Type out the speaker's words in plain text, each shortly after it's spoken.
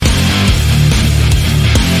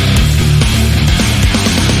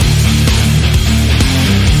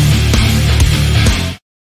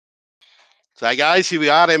So, guys, here we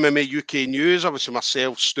are, MMA UK News. Obviously,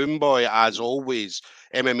 myself, Stoomboy, as always,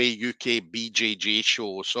 MMA UK BJJ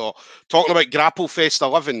show. So, talking about Grapplefest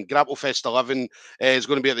 11. Grapplefest 11 is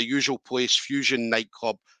going to be at the usual place, Fusion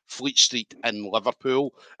Nightclub, Fleet Street in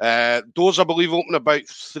Liverpool. Doors, I believe, open about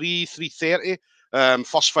 3:30.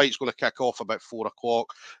 First fight's going to kick off about 4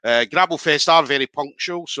 o'clock. Grapplefest are very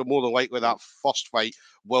punctual, so more than likely that first fight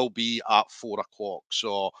will be at 4 o'clock.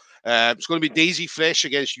 So it's going to be Daisy Fresh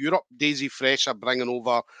against Europe. Daisy Fresh are bringing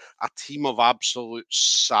over a team of absolute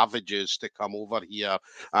savages to come over here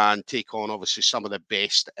and take on, obviously, some of the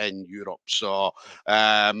best in Europe. So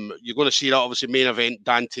you're going to see that, obviously, main event,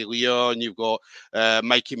 Dante Leon. You've got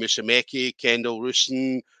Mikey Musumeci, Kendall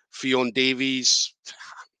Rusin, Fionn Davies.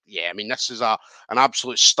 Yeah, I mean, this is an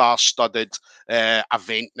absolute star-studded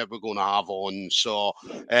event that we're going to have on. So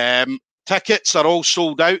tickets are all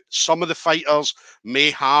sold out. Some of the fighters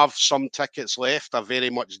may have some tickets left. I very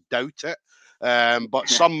much doubt it. But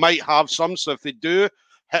some might have some. So if they do,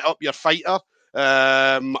 hit up your fighter.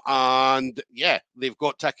 And yeah, they've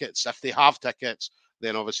got tickets. If they have tickets,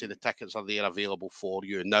 then obviously the tickets are there available for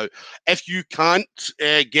you. Now, if you can't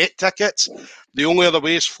get tickets, the only other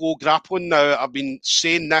way is Flow Grappling. Now, I've been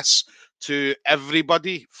saying this to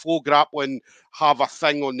everybody. Flow Grappling have a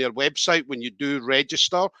thing on their website. When you do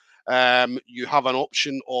register, you have an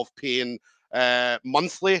option of paying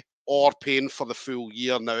monthly or paying for the full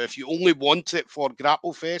year. Now, if you only want it for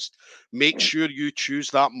Grapplefest, make sure you choose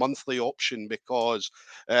that monthly option, because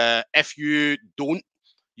if you don't,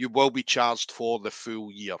 you will be charged for the full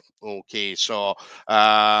year. Okay, so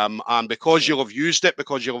and because you'll have used it,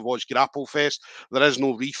 because you'll have watched Grapplefest, there is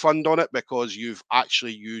no refund on it because you've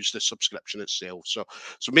actually used the subscription itself. So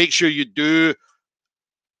make sure you do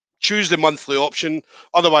choose the monthly option.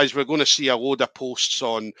 Otherwise, we're going to see a load of posts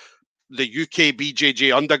on the UK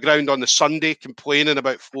BJJ Underground on the Sunday complaining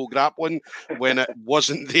about Flow Grappling when it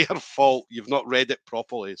wasn't their fault. You've not read it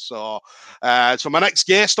properly. So my next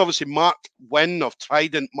guest, obviously, Mark Wynn of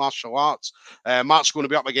Trident Martial Arts. Mark's going to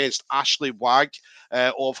be up against Ashley Wag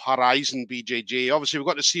of Horizon BJJ. Obviously, we've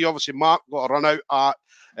got to see, Mark got a run out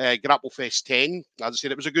at Grapplefest 10. As I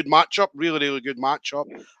said, it was a good matchup, really good matchup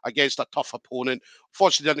against a tough opponent.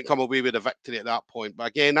 Fortunately, didn't come away with a victory at that point. But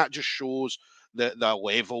again, that just shows the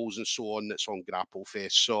levels and so on that's on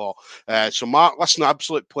Grapplefest. So, Mark, listen,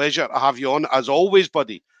 absolute pleasure to have you on as always,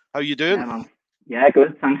 buddy. How you doing? Yeah, man. Yeah,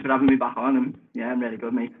 good. Thanks for having me back on. And yeah, I'm really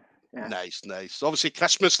good, mate. Yeah. Nice. Obviously,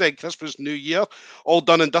 Christmas, New Year, all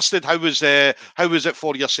done and dusted. How was it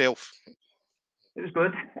for yourself? It was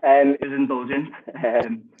good. It was indulgent.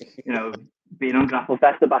 Being on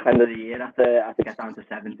Grapplefest the back end of the year, I had to get down to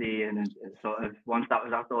 70, and sort of once that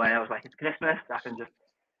was out the way, I was like, it's Christmas. I can just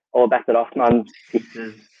all better off, man.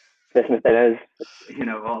 Pizzas, Christmas dinners,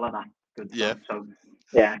 all of that good stuff. So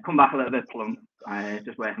yeah, come back a little bit plump.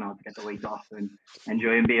 Just working hard to get the weight off and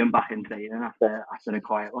enjoying being back in training after a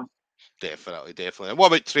quiet one. Definitely. And what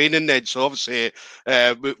about training then? So obviously,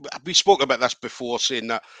 we spoke about this before, saying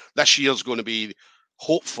that this year's going to be,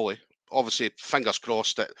 hopefully, obviously, fingers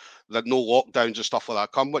crossed that no lockdowns and stuff like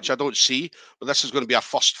that come, which I don't see. But this is going to be our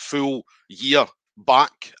first full year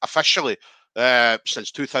back officially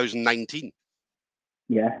since 2019.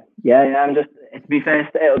 Yeah. It'll be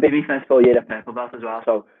my first full year at Purple Belt as well.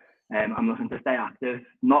 So I'm looking to stay active.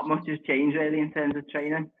 Not much has changed really in terms of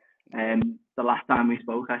training. The last time we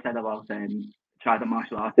spoke, I said about Trident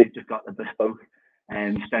Martial Arts. They've just got the bespoke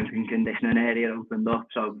strength and conditioning area opened up.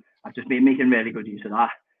 So I've just been making really good use of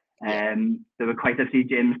that. There were quite a few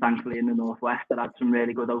gyms, thankfully, in the Northwest that had some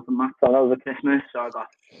really good open mats on over Christmas. So I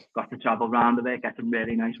got to travel around a bit, get some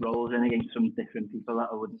really nice rolls in against some different people that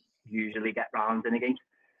I wouldn't usually get rounds in against.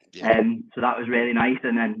 So that was really nice.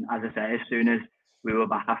 And then, as I say, as soon as we were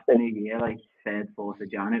back after New Year, like 3rd, 4th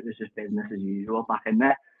of Jan, it was just business as usual back in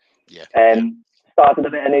there. Started a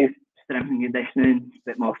bit of new strength and conditioning, a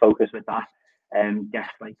bit more focus with that. Guess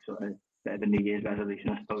like sort of bit of a New Year's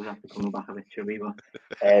resolution, I suppose, after coming back a bit chubby. But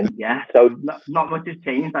so not much has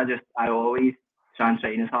changed. I always try and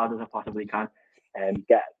train as hard as I possibly can, and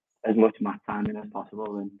get as much mat time in as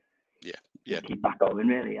possible, and keep that going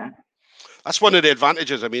really. That's one of the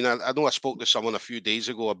advantages. I mean, I know I spoke to someone a few days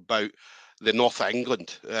ago about the North of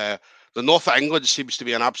England. The North of England seems to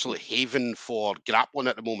be an absolute haven for grappling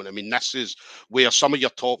at the moment. I mean, this is where some of your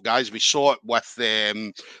top guys, we saw it with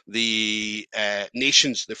the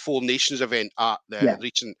Nations, the Four Nations event at the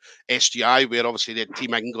recent SGI, where obviously they had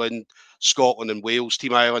Team England, Scotland and Wales.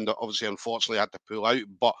 Team Ireland obviously unfortunately had to pull out,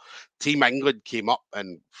 but Team England came up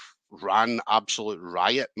and ran absolute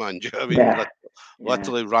riot, man. Do you know what I mean?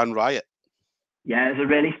 Literally ran riot. Yeah, it's a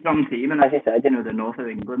really strong team, and as you said, you know, the north of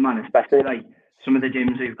England, man, especially like some of the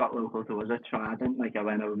gyms we've got local to us at Trident. Like I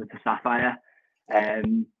went over to Sapphire,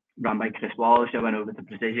 run by Chris Walsh. I went over to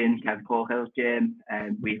Precision, Kev Corkhill's gym,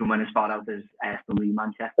 and we even went as far out as Lee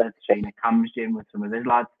Manchester to train at Cam's gym with some of his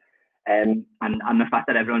lads. And the fact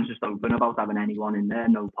that everyone's just open about having anyone in there,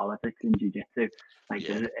 no politics in jiu-jitsu. Like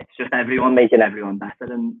it's just everyone making everyone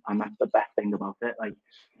better, and that's the best thing about it. Like,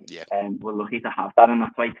 we're lucky to have that, and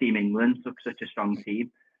that's why Team England took such a strong team.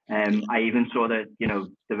 I even saw that, you know,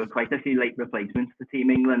 there were quite a few late replacements to Team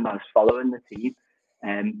England that was following the team.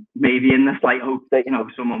 Maybe in the slight hope that, you know,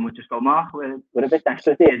 someone would just go, Mark, we're a bit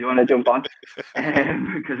desperate here. Do you want to jump on?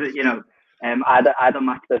 Because, you know, I had a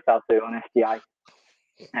match that fell through on SGI.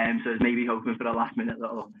 So it's maybe hoping for a last minute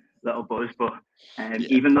little buzz, but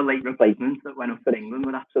even the late replacements that went up for England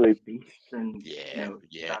were absolute beasts, and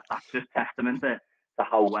that's just testament to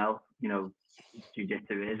how well, you know,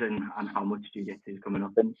 jiu-jitsu is, and how much jiu-jitsu is coming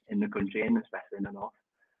up in the country, and especially in the north.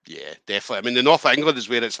 Yeah, definitely. I mean, the North of England is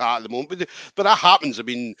where it's at the moment, but that happens. I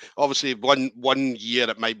mean, obviously, one year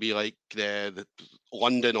it might be like the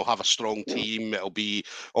London will have a strong team. It'll be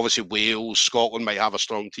obviously Wales, Scotland might have a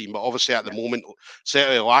strong team, but obviously at the moment,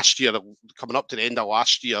 certainly last year, coming up to the end of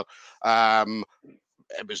last year,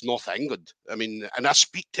 it was North England. I mean, and I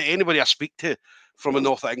speak to anybody I speak to from the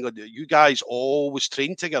North of England, you guys always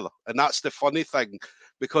train together, and that's the funny thing,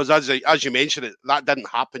 because as you mentioned it, that didn't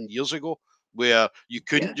happen years ago, where you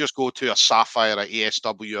couldn't just go to a Sapphire at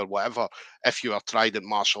ASW or whatever if you were Trident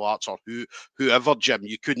Martial Arts or whoever gym.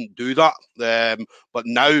 You couldn't do that. But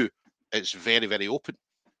now it's very, very open.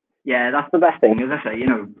 Yeah, that's the best thing. As I say, you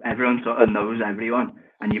know, everyone sort of knows everyone,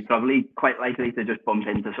 and you're probably quite likely to just bump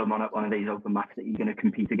into someone at one of these open mats that you're going to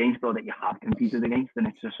compete against, or that you have competed against, and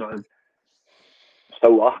it's just sort of, so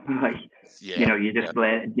what? Like, you know, you just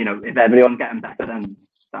play, you know, if everyone's getting better, then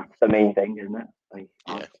that's the main thing, isn't it?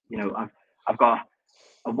 Like, you know, I've got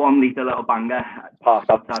a 1 litre little banger parked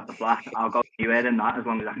outside the flat. I'll go anywhere in that as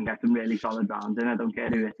long as I can get some really solid rounds in. I don't care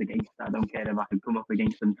who it's against. I don't care if I can come up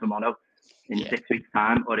against them tomorrow in 6 weeks'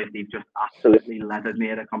 time, or if they've just absolutely leathered me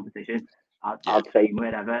at a competition. I'll train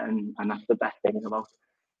wherever, and that's the best thing about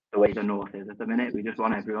the way the North is at the minute. We just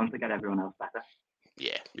want everyone to get everyone else better.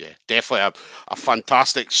 Yeah, definitely a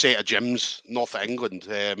fantastic set of gyms, North of England.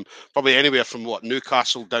 Probably anywhere from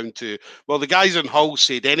Newcastle down to, well, the guys in Hull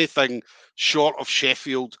said anything short of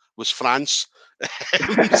Sheffield was France.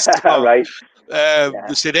 Right.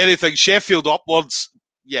 They said anything Sheffield upwards.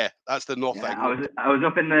 Yeah, that's the North of England. I was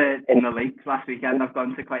up in the Lakes last weekend. I've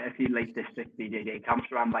gone to quite a few Lake District BJJ camps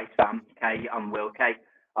run by Sam Kay and Will Kay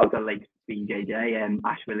out of Lake BJJ.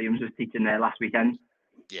 Ash Williams was teaching there last weekend.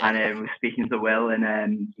 And we were speaking to Will,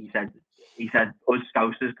 and he said us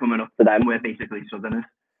Scousers coming up to them, we're basically Southerners.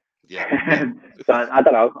 So I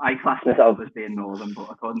don't know, I class myself as being Northern, but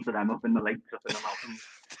according to them, up in the lakes, up in the mountains,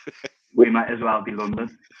 we might as well be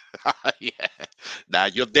London. Nah,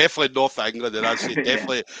 you're definitely North England, and I say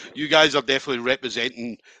definitely, you guys are definitely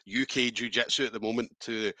representing UK Jiu-Jitsu at the moment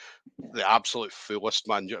to the absolute fullest,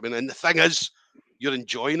 man. I mean, and the thing is, you're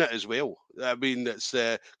enjoying it as well. I mean, it's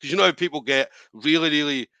because you know how people get really,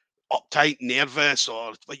 really uptight, nervous,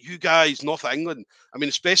 or like you guys, North England. I mean,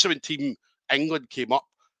 especially when Team England came up,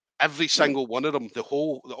 every single one of them,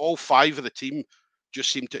 all 5 of the team,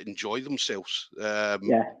 just seemed to enjoy themselves.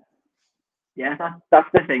 Yeah, that's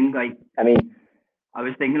the thing. Like, I mean, I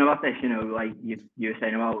was thinking about this. You know, like you were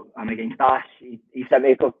saying about I'm against Ash. He sent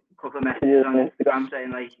me a couple of messages on Instagram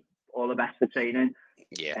saying like all the best for training.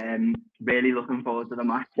 Really looking forward to the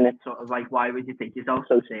match, and it's sort of like, why would you take yourself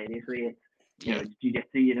so seriously? You know, it's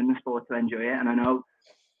jiu-jitsu, you're in the sport to enjoy it, and I know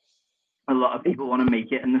a lot of people want to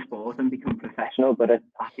make it in the sport and become professional, but at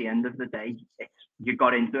the end of the day, you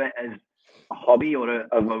got into it as a hobby or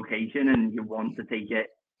a vocation, and you want to take it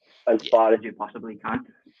as far as you possibly can.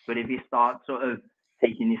 But if you start sort of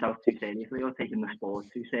taking yourself too seriously, or taking the sport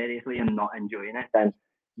too seriously and not enjoying it, then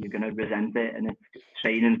you're going to resent it, and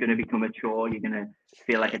training's going to become a chore. You're going to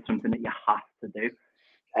feel like it's something that you have to do.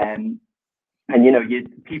 And you know,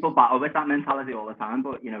 people battle with that mentality all the time,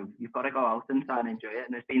 but you know, you've got to go out and try and enjoy it.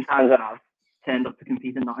 And there's been times when I've turned up to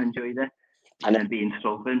compete and not enjoyed it, and then been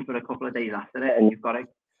struggling for a couple of days after it. And you've got to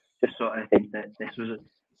just sort of think that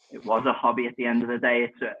it was a hobby at the end of the day.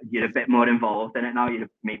 You're a bit more involved in it now. You're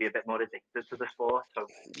maybe a bit more addicted to the sport. So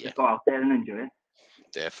just go out there and enjoy it.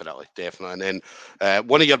 Definitely. And then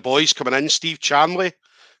one of your boys coming in, Steve Chamley,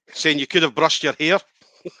 saying you could have brushed your hair.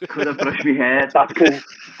 Could have brushed my hair. That's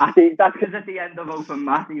because at the end of open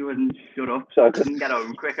mat he wouldn't shut up, so I couldn't get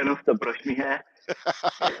home quick enough to brush my hair.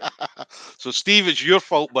 So, Steve, it's your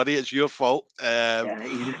fault, buddy. It's your fault. Yeah,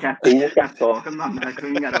 he just kept talking, man. I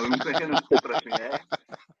couldn't get home quick enough to brush my hair.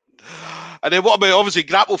 And then what about, obviously,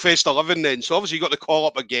 Grapplefest 11 then? So obviously you got the call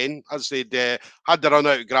up again, as they'd had the run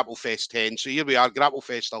out of Grapplefest 10. So here we are,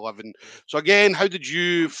 Grapplefest 11. So again, how did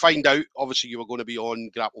you find out, obviously, you were going to be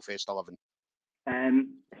on Grapplefest 11?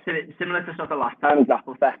 Similar to sort of last time,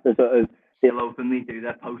 Grapplefest, they'll openly do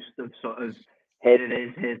their post of sort of, here it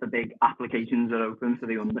is, here's the big applications are open for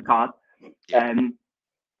the undercard. Yeah.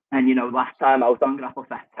 And, you know, last time I was on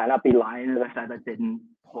Grapplefest 10, I'd be lying if I said I didn't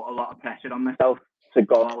put a lot of pressure on myself to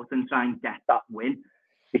go out and try and get that win,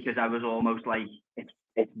 because I was almost like,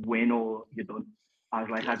 it's win or you're done. I was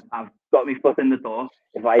like, I've got my foot in the door.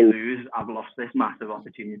 If I lose, I've lost this massive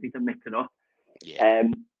opportunity to mix it up. Yeah.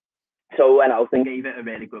 So I went out and gave it a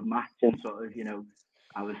really good match, and sort of, you know,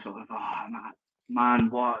 I was sort of, oh man,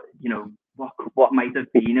 what might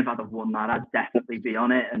have been if I'd have won that? I'd definitely be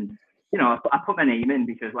on it. And you know, I put my name in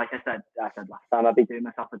because, like I said last time, I'd be doing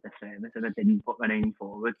myself a disservice if I didn't put my name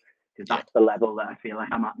forward, because that's the level that I feel like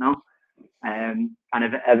I'm at now. And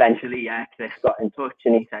eventually, yeah, Chris got in touch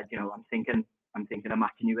and he said, you know, I'm thinking of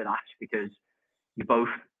matching you with Ash, because you both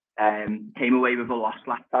came away with a loss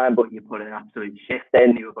last time, but you put an absolute shift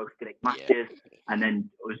in. You were both great matches, and then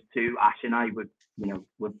us two, Ash and I, we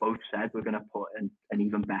both said we're going to put an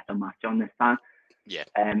even better match on this time. Yeah.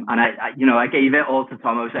 And I gave it all to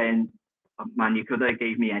Tomo, saying, man, you could have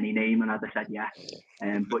gave me any name and I'd have said yes.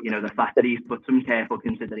 But you know, the fact that he's put some careful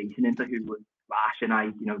consideration into who Ash and I,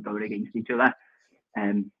 you know, go against each other,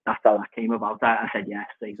 that's how that came about. I said yes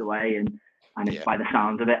straight away, and by the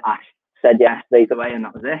sounds of it, Ash said yes straight away, and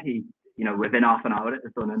that was it. He, you know, within half an hour, it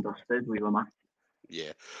was done and dusted. We were matched.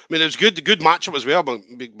 Yeah, I mean, it was good matchup as well,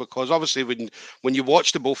 because obviously when you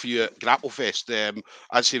watch the both of you at Grapplefest,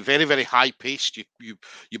 I'd say very, very high paced.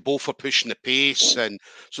 You both are pushing the pace, and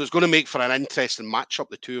so it's going to make for an interesting matchup,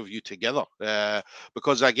 the two of you together.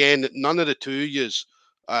 Because again, none of the two of you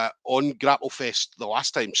on Grapplefest the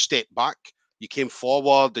last time stepped back. You came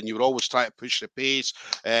forward and you were always trying to push the pace,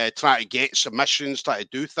 trying to get submissions, trying to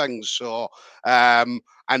do things. So, and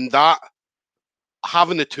that,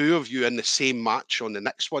 having the two of you in the same match on the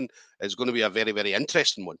next one is going to be a very, very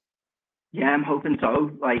interesting one. Yeah, I'm hoping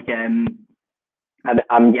so. Like,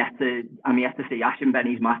 I'm yet to see Ash and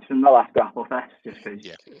Benny's match from the last Grapplefest, just because,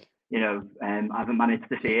 you know, I haven't managed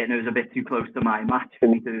to see it, and it was a bit too close to my match for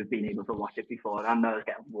me to have been able to watch it beforehand. I was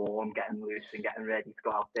getting warm, getting loose, and getting ready to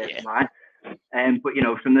go out there for mine. But you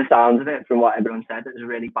know, from the sounds of it, from what everyone said, it was a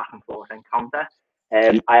really back and forth encounter.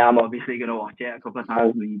 I am obviously going to watch it a couple of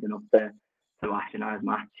times leading up to Ash and I's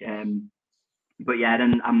match. But yeah,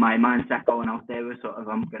 and my mindset going out there was sort of,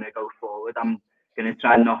 I'm going to go forward. I'm going to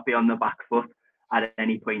try and not be on the back foot at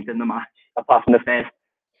any point in the match, apart from the first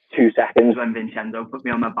 2 seconds when Vincenzo put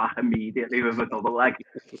me on my back immediately with a double leg.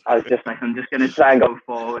 I was just like, I'm just going to try and go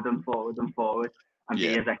forward and forward and forward and be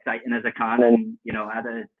as exciting as I can. And, you know, I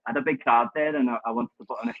had a big crowd there, and I wanted to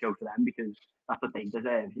put on a show for them, because that's what they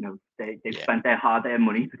deserve. You know, they've spent their hard-earned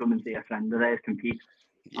money to come and see a friend of theirs compete.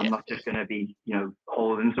 I'm not just going to be, you know,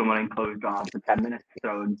 holding someone in closed guard for 10 minutes,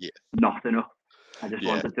 throwing nothing up. I just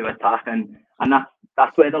wanted to attack, and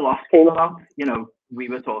that's where the loss came about. You know, we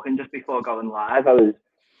were talking just before going live.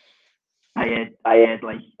 I had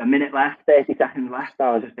like a minute left, 30 seconds left.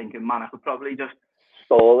 I was just thinking, man, I could probably just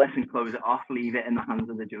stall this and close it off, leave it in the hands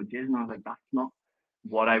of the judges. And I was like, that's not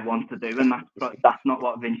what I want to do, and that's not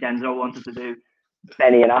what Vincenzo wanted to do.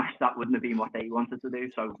 Benny and Ash, that wouldn't have been what they wanted to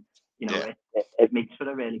do. So, you know, it makes for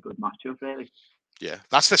a really good matchup, really. Yeah,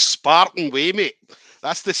 that's the Spartan way, mate.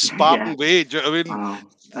 That's the Spartan way. Do you know what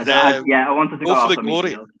I mean? I wanted to go for the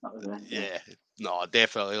glory. Yeah, no,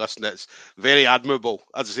 definitely. Listen, it's very admirable.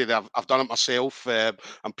 As I say, I've done it myself.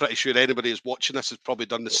 I'm pretty sure anybody who's watching this has probably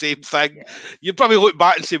done the same thing. Yeah. You'd probably look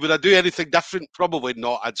back and say, would I do anything different? Probably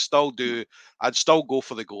not. I'd still go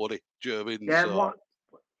for the glory. Do you know what I mean? Yeah,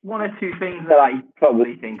 one or two things that I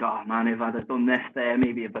probably think, oh man, if I'd have done this there,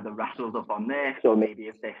 maybe if I'd have wrestled up on this, or maybe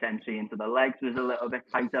if this entry into the legs was a little bit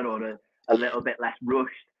tighter, or a little bit less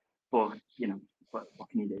rushed. But, you know, what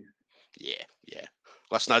can you do? Yeah.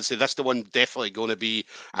 Listen, I'd say that's the one definitely going to be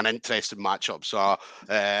an interesting matchup. So,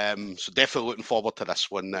 so definitely looking forward to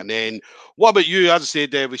this one. And then, what about you? As I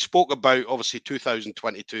said, we spoke about obviously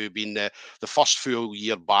 2022 being the first full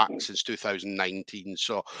year back since 2019.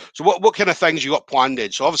 So what kind of things you got planned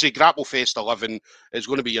in? So obviously, Grapplefest 11 is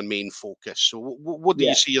going to be your main focus. So what do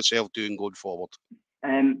you see yourself doing going forward?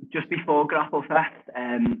 Just before Grapplefest,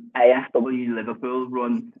 AFW Liverpool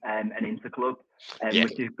run an interclub,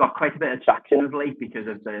 which has got quite a bit of traction of late because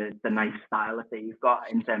of the nice style that they've got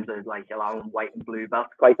in terms of like allowing white and blue belts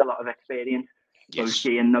quite a lot of experience. both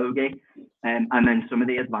gi and no gi. And then some of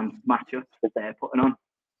the advanced matchups that they're putting on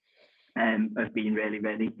have been really,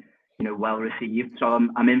 really, well received. So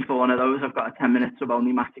I'm in for one of those. I've got a 10 minutes of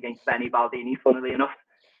only match against Benny Baldini, funnily enough,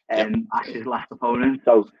 Ash's last opponent.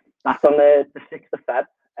 So that's on the 6th of Feb.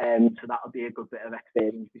 So that'll be a good bit of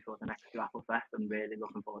experience before the next Grapple Fest. I'm really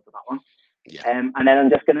looking forward to that one. Yeah. And then I'm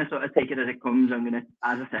just going to sort of take it as it comes. I'm going to,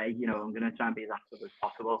 as I say, I'm going to try and be as active as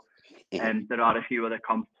possible. There are a few other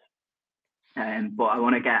comps, but I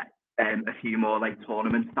want to get a few more like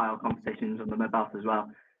tournament style competitions under my belt as well.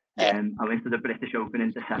 I went to the British Open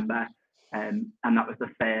in December, and that was the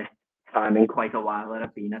first time in quite a while that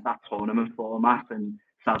I've been at that tournament format and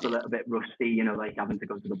felt a little bit rusty, like having to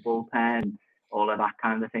go to the bullpen, all of that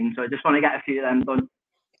kind of thing. So I just want to get a few of them done.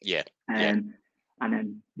 And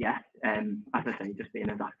then, as I say, just being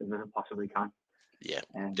as active as I possibly can. Yeah,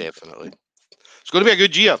 definitely. It's going to be a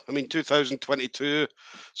good year. I mean, 2022,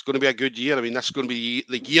 it's going to be a good year. I mean, this is going to be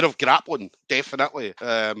the year of grappling, definitely.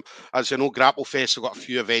 As you know, Grapple Fest have got a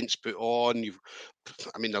few events put on.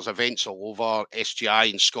 There's events all over.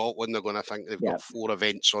 SGI in Scotland, they're going to think they've got 4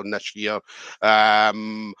 events on this year.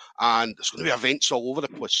 And there's going to be events all over the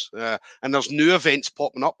place. And there's new events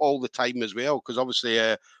popping up all the time as well, because obviously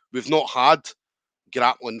we've not had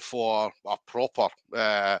grappling for a proper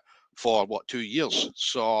for 2 years.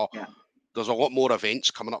 So there's a lot more events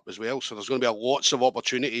coming up as well. So there's going to be lots of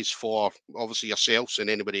opportunities for obviously yourselves and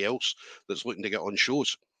anybody else that's looking to get on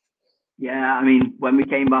shows. Yeah, I mean, when we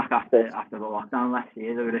came back after the lockdown last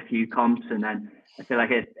year, there were a few comps, and then I feel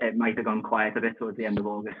like it might have gone quiet a bit towards the end of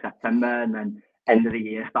August, September, and then end of the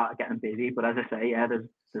year started getting busy. But as I say,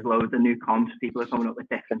 there's loads of new comps. People are coming up with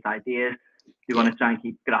different ideas. We want to try and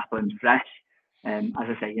keep grappling fresh. As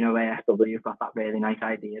I say, ASW have got that really nice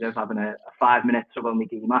idea of having a 5-minute sub-only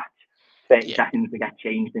gi match, 30 seconds to get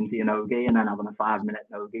changed into your no-gi, and then having a 5-minute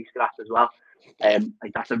no-gi scrap as well.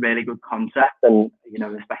 That's a really good concept, and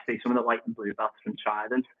especially some of the white and blue belts from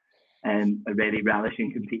Trident are really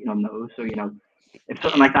relishing competing on those. So if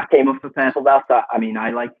something like that came up for purple belts, I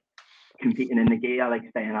like competing in the gi. I like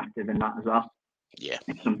staying active in that as well. Yeah.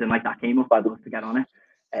 If something like that came up, I'd love to get on it.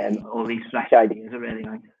 All these fresh ideas are really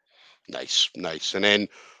nice. Nice. And then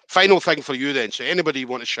final thing for you then, so anybody you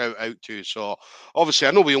want to shout out to? So obviously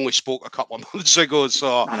I know we only spoke a couple of months ago,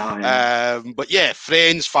 so but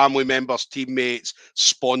friends, family members, teammates,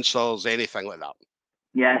 sponsors, anything like that.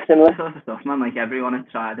 Yeah, similar sort of stuff, man. Like everyone at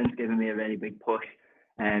Trident's given me a really big push.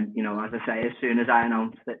 As I say, as soon as I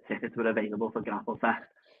announced that tickets were available for Grapple Fest,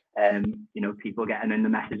 people getting in the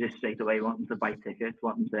messages straight away, wanting to buy tickets,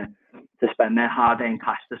 wanting to spend their hard-earned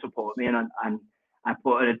cash to support me, and I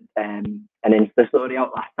put an Insta story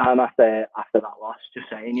out last time after that loss, just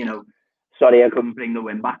saying, sorry I couldn't bring the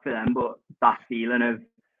win back for them, but that feeling of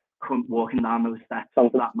walking down those steps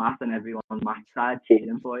onto that mat and everyone on match side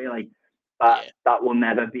cheering for you, like that will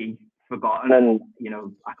never be forgotten. And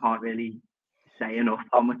I can't really say enough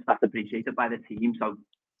how much that's appreciated by the team. So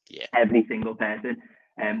every single person,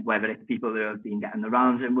 whether it's people who have been getting the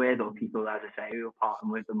rounds in with, or people, as I say, who are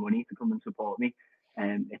parting with the money to come and support me,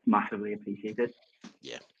 it's massively appreciated.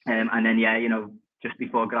 And then just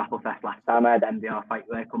before Grapple Fest last time, I had MBR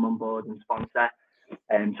Fightwear come on board and sponsor.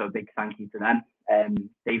 So a big thank you to them.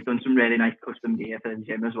 They've done some really nice custom gear for the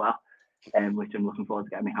gym as well, which I'm looking forward to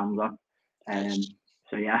getting my hands on.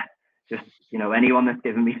 Just anyone that's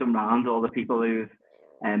given me some rounds, all the people who've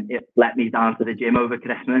let me down to the gym over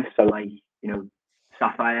Christmas. So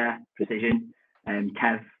Sapphire, Precision,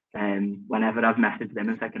 Kev. Whenever I've messaged them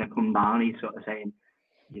and said, "Can I come down?" he's sort of saying,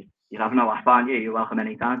 "You're having a laugh, aren't you? You're welcome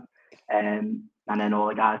anytime." And then all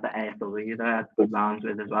the guys at ASW that I had good rounds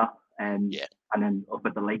with as well. And then up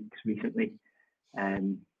at the lakes recently.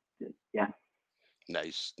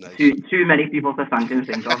 Nice. Too many people to thank and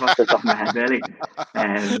think of off the top of my head, really.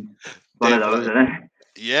 One of those, isn't it?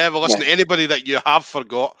 Yeah, well, listen, anybody that you have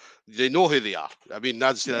forgot, they know who they are. I mean,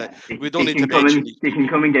 that's we don't need to mention. They can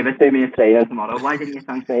come and give it to me a trainer tomorrow. Why didn't you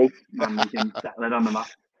thank me? And we can settle it on the map.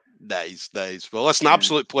 Nice. Well, listen,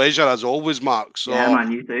 absolute pleasure as always, Mark. So, yeah,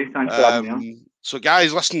 man, you too. Thanks for having me on. So,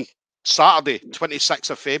 guys, listen, Saturday, 26th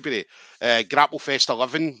of February, Grapple Fest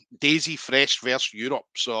 11, Daisy Fresh versus Europe.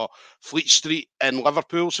 So, Fleet Street in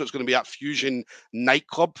Liverpool. So, it's going to be at Fusion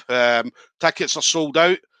Nightclub. Tickets are sold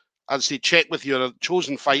out. As they check with your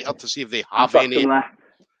chosen fighter to see if they have any.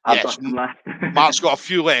 I've got some left. Mark's got a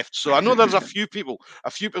few left. So I know there's a few people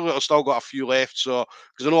that have still got a few left. So,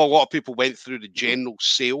 because I know a lot of people went through the general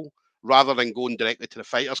sale rather than going directly to the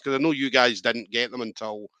fighters. Because I know you guys didn't get them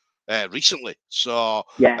until recently. So,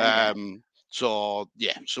 So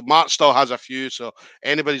yeah, so Mark still has a few. So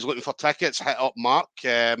anybody's looking for tickets, hit up Mark.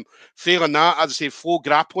 Failing that, as I say, Flow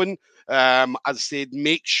Grappling. As I said,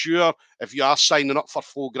 make sure if you are signing up for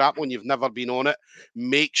Flow Grappling, you've never been on it,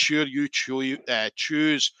 make sure you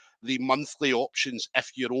choose the monthly options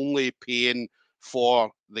if you're only paying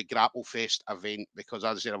for the Grapple Fest event, because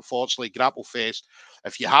as I said, unfortunately, Grapple Fest,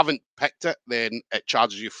 if you haven't picked it, then it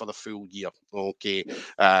charges you for the full year. Okay.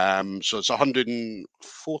 So it's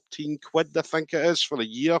 114 quid, I think it is, for the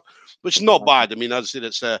year, which is not bad. I mean, as I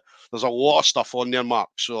said, there's a lot of stuff on there, Mark.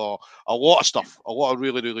 So a lot of stuff, a lot of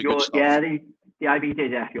really, really good stuff. Yeah, the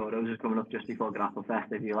IBJJF Euros is coming up just before Grapple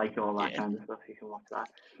Fest. If you like all that kind of stuff, you can watch that.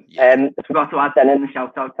 Yeah. I forgot to add then in the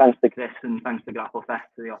shout out, thanks to Chris and thanks to Grapple Fest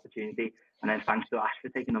for the opportunity, and then thanks to Ash for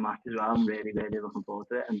taking the match as well. I'm really, really looking forward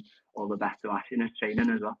to it, and all the best to Ash in his training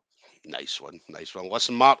as well. Nice one, nice one.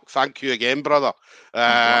 Listen, Mark, thank you again, brother.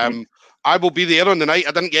 I will be there on the night.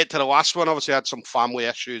 I didn't get to the last one. Obviously, I had some family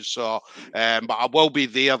issues, so but I will be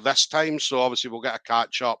there this time. So obviously, we'll get a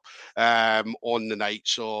catch up on the night.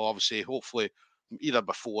 So obviously, hopefully, either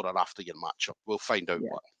before or after your matchup, we'll find out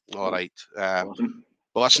what. All right. Awesome.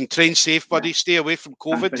 But listen, train safe, buddy. Yeah. Stay away from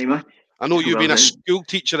COVID. Thanks very much. I know you've been a school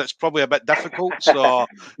teacher. It's probably a bit difficult. So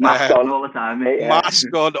mask on all the time, mate.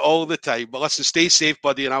 Mask on all the time. But listen, stay safe,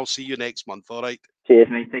 buddy, and I'll see you next month. All right. Cheers,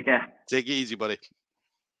 mate. Take care. Take it easy, buddy.